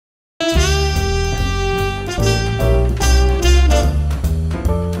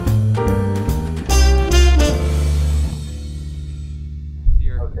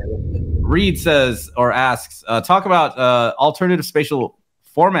Reed says or asks, talk about alternative spatial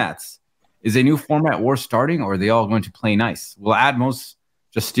formats. Is a new format war starting, or are they all going to play nice? Will Atmos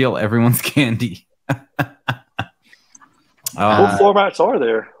just steal everyone's candy? What formats are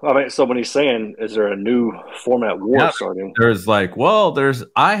there? I mean, so when he's saying, is there a new format war starting? There's like, well,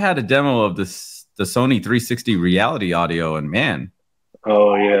 I had a demo of the Sony 360 reality audio, and man,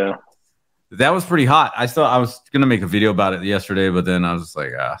 oh yeah, that was pretty hot. I was gonna make a video about it yesterday, but then I was just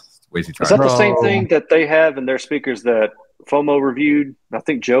like, it's way too. Is that the same thing that they have in their speakers that FOMO reviewed? I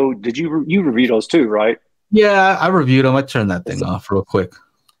think Joe, did you review those too, right? Yeah, I reviewed them. I turned that thing off real quick.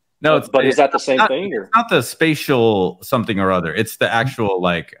 No, but is that the same thing? Or? It's not the spatial something or other. It's the actual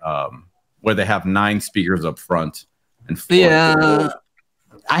like where they have 9 speakers up front and 4. Yeah,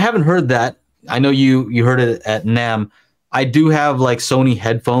 I haven't heard that. I know you heard it at NAMM. I do have like Sony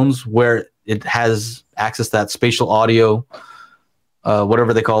headphones where it has access to that spatial audio,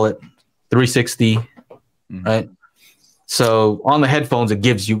 whatever they call it, 360, right? So on the headphones, it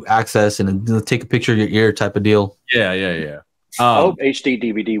gives you access and it'll take a picture of your ear type of deal. Yeah. I hope HD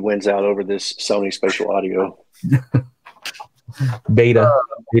DVD wins out over this Sony spatial audio. Beta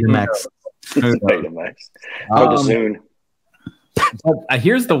Max. Beta Max. Or the Zune.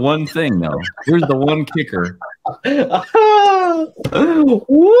 Here's the one thing, though. Here's the one kicker.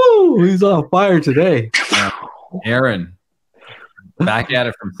 Woo! He's on fire today. Aaron, back at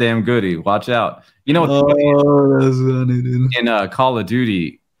it from Sam Goody. Watch out. You know what? That's funny, dude. In Call of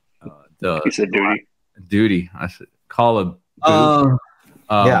Duty, he said duty. Duty. I said Call of.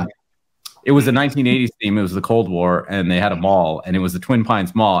 Yeah, it was a 1980s theme. It was the Cold War, and they had a mall, and it was the Twin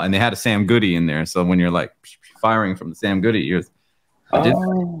Pines Mall, and they had a Sam Goody in there. So when you're like firing from the Sam Goody, I did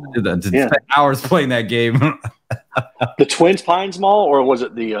spend hours playing that game. The Twin Pines Mall, or was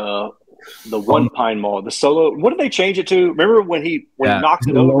it the One Pine Mall? The solo. What did they change it to? Remember when he knocked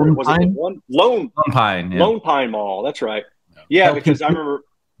it over? Was it the Lone Pine? Yeah. Lone Pine Mall. That's right. Yeah, because I remember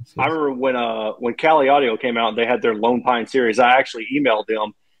when Cali Audio came out, they had their Lone Pine series. I actually emailed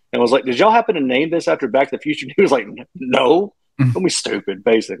them and was like, "Did y'all happen to name this after Back to the Future?" He was like, "No, don't be stupid."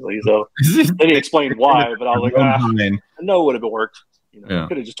 Basically, so they didn't explain why, but I was like, "I know it would have worked. You know,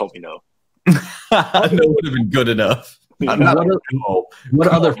 could have just told me no." I know it would have been good enough. What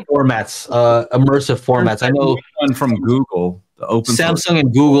other formats? Immersive formats. I know one from Google. The open Samsung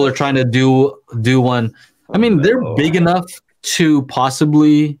and Google are trying to do one. I mean, they're big enough to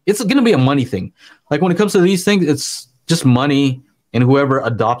possibly. It's going to be a money thing. Like when it comes to these things, it's just money and whoever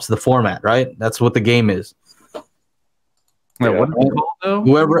adopts the format, right? That's what the game is. Wait, what is it called, though?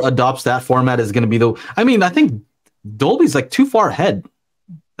 Whoever adopts that format is going to be the. I mean, I think Dolby's like too far ahead.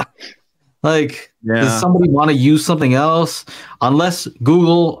 Like, does somebody want to use something else? Unless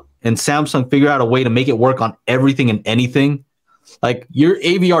Google and Samsung figure out a way to make it work on everything and anything. Like, your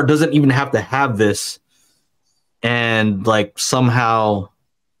AVR doesn't even have to have this. And, like, somehow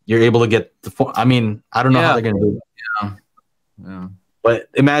you're able to get the... I mean, I don't know how they're going to do it. Yeah. But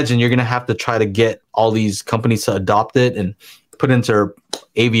imagine you're going to have to try to get all these companies to adopt it and put into their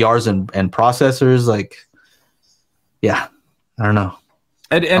AVRs and processors. Like, yeah, I don't know.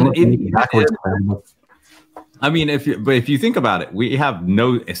 And I mean, if you think about it, we have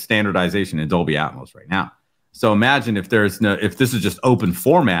no standardization in Dolby Atmos right now. So imagine if this is just open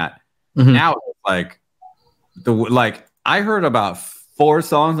format. Now it's like I heard about 4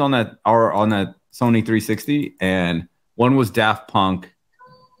 songs on that Sony 360, and one was Daft Punk,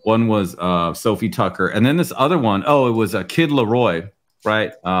 one was Sophie Tucker, and then this other one, it was Kid Laroi,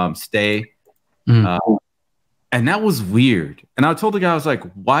 right? Stay. And that was weird. And I told the guy, I was like,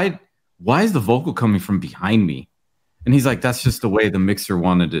 why is the vocal coming from behind me? And he's like, that's just the way the mixer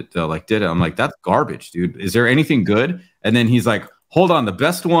wanted it to did it. I'm like, that's garbage, dude. Is there anything good? And then he's like, hold on, the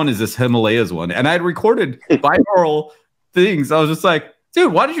best one is this Himalayas one. And I had recorded binaural things. I was just like,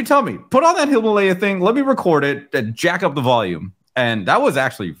 dude, why did you tell me? Put on that Himalaya thing, let me record it, and jack up the volume. And that was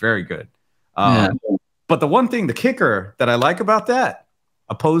actually very good. But the one thing, the kicker that I like about that,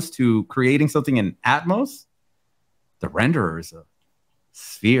 opposed to creating something in Atmos, the renderer is a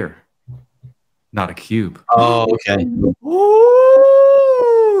sphere, not a cube. Oh, okay.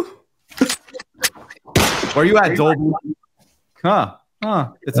 Where are you at, Dolby? Huh.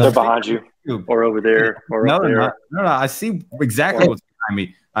 They're behind you, or over there, or up there. No, I see exactly what's behind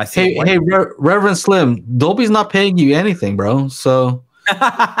me. I see. Hey, Reverend Slim, Dolby's not paying you anything, bro. So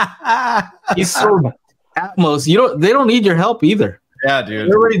he's so Atmos. They don't need your help either. Yeah, dude.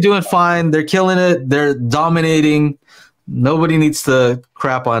 They're already doing fine. They're killing it. They're dominating. Nobody needs to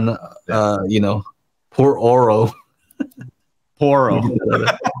crap on, poor Oro. Poro.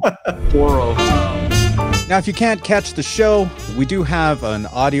 Poro. Now, if you can't catch the show, we do have an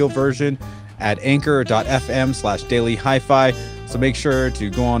audio version at anchor.fm/dailyhifi. So make sure to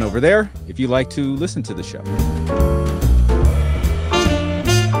go on over there if you like to listen to the show.